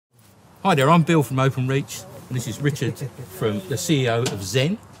Hi there, I'm Bill from Openreach, and this is Richard from the CEO of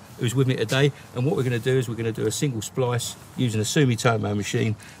Zen, who's with me today. And what we're going to do is we're going to do a single splice using a Sumitomo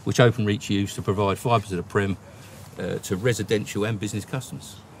machine, which Openreach use to provide fibre to the prem to residential and business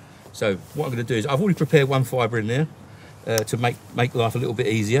customers. So what I'm going to do is I've already prepared one fibre in there to make life a little bit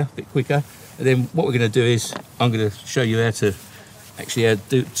easier, a bit quicker. And then what we're going to do is I'm going to show you how to actually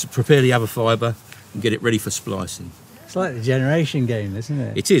prepare the other fibre and get it ready for splicing. It's like the generation game, isn't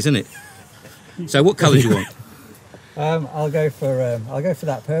it? It is, isn't it? So what colour do you want? I'll go for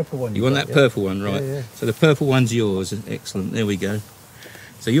that purple one. You want that purple one, right? Yeah, yeah. So the purple one's yours. Excellent. There we go.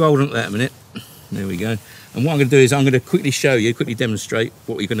 So you hold on to that a minute. There we go. And what I'm going to do is I'm going to quickly show you, quickly demonstrate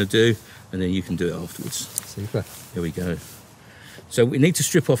what you're going to do, and then you can do it afterwards. Super. There we go. So we need to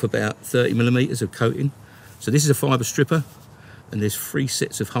strip off about 30mm of coating. So this is a fibre stripper, and there's 3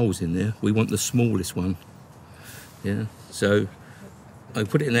 sets of holes in there. We want the smallest one. Yeah. So I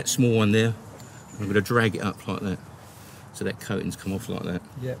put it in that small one there. I'm going to drag it up like that, so that coating's come off like that.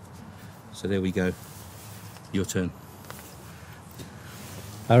 Yep. So there we go. Your turn.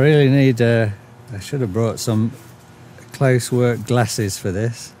 I really need. I should have brought some close work glasses for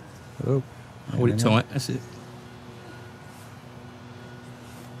this. Oh, Hold it tight. That's it.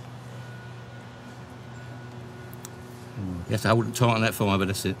 You have to hold it tight on that fibre.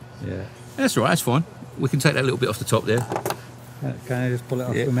 That's it. Yeah. That's all right. That's fine. We can take that little bit off the top there. Can I just pull it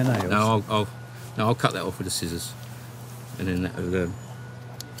off with my nails? No, I'll cut that off with the scissors, and then that will go.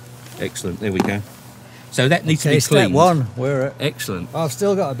 Excellent. There we go. So that needs to be cleaned. Step one. We're at. Excellent. I've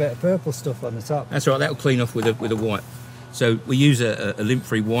still got a bit of purple stuff on the top. That's right. That will clean off with a white. So we use a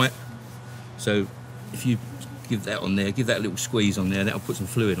lint-free white. So if you give that on there, give that a little squeeze on there, that'll put some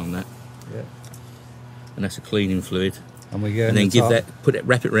fluid on that. Yeah. And that's a cleaning fluid. And we go. And then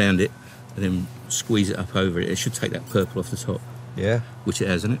wrap it around it, and then squeeze it up over it. It should take that purple off the top. Yeah. Which it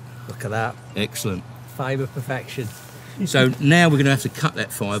has, isn't it? Look at that. Excellent. Fibre perfection. So now we're going to have to cut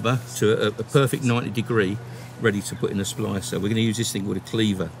that fibre to a perfect 90 degree, ready to put in a splice. So we're going to use this thing called a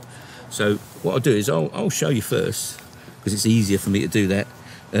cleaver. So what I'll do is I'll show you first, because it's easier for me to do that,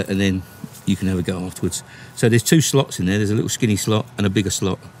 and then you can have a go afterwards. So there's 2 slots in there. There's a little skinny slot and a bigger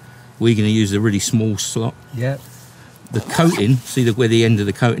slot. We're going to use the really small slot. Yep. The coating, see where the end of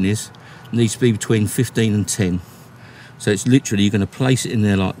the coating is, needs to be between 15 and 10. So it's literally, you're going to place it in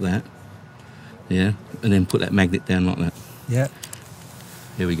there like that, yeah, and then put that magnet down like that. Yeah.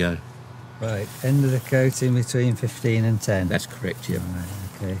 Here we go. Right, end of the coating between 15 and 10. That's correct, yeah. Right,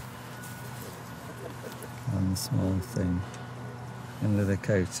 okay. One small thing. End of the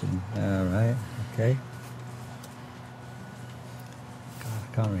coating. All right, okay. God,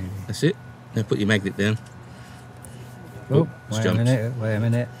 I can't really. That's it. Now put your magnet down. Oh, wait a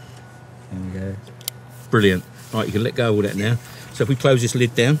minute. There we go. Brilliant. Right, you can let go of all that now. So if we close this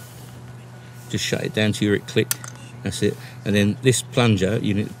lid down, just shut it down to your click. That's it. And then this plunger,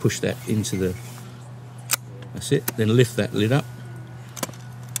 you need to push that into the. That's it. Then lift that lid up,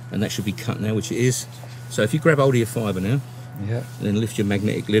 and that should be cut now, which it is. So if you grab hold of your fibre now, yeah, and then lift your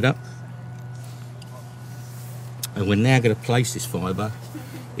magnetic lid up, and we're now going to place this fibre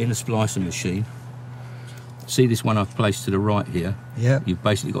in the splicing machine. See this one I've placed to the right here? Yeah. You've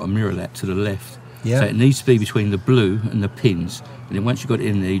basically got to mirror that to the left. Yeah. So it needs to be between the blue and the pins, and then once you've got it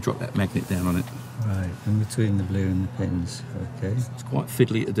in there, you drop that magnet down on it. Right, in between the blue and the pins. Okay. It's quite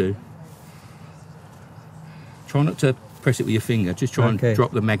fiddly to do. Try not to press it with your finger. Just try and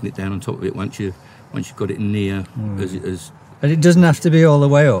drop the magnet down on top of it once you've got it near as. And it doesn't have to be all the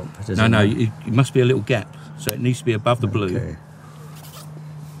way up. No, it must be a little gap. So it needs to be above the blue. Okay.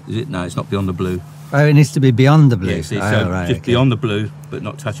 Is it? No, it's not beyond the blue. Oh, it needs to be beyond the blue. Yeah, see, right, just beyond the blue, but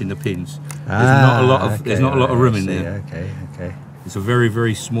not touching the pins. There's not a lot of room in there. Okay. It's a very,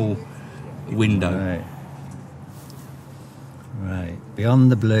 very small window. Right.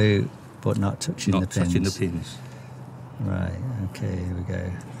 Beyond the blue, but not touching the pins. Not touching the pins. Right. Okay. Here we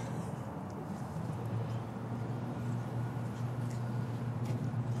go.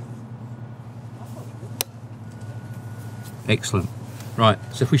 Excellent. Right.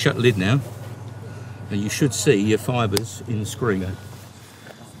 So if we shut the lid now, and you should see your fibres in the screen.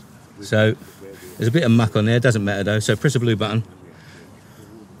 So there's a bit of muck on there, doesn't matter though, so press the blue button.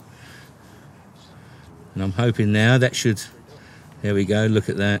 And I'm hoping now that should, there we go, look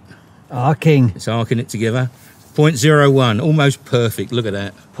at that. Arcing. It's arcing it together. 0.01, almost perfect, look at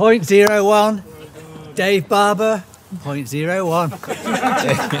that. 0.01, Dave Barber, 0.01.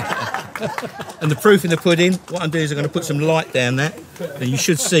 And the proof in the pudding, what I'm doing is I'm going to put some light down that, and you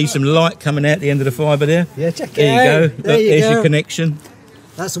should see some light coming out the end of the fibre there. Yeah, check it out. There you go. There's your connection.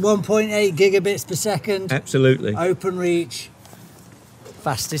 That's 1.8 gigabits per second. Absolutely. Openreach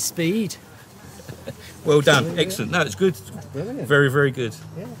Fastest speed. Well done, excellent. No, it's good. Brilliant. Very, very good.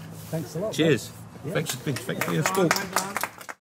 Yeah, thanks a lot. Cheers. Thanks for your support.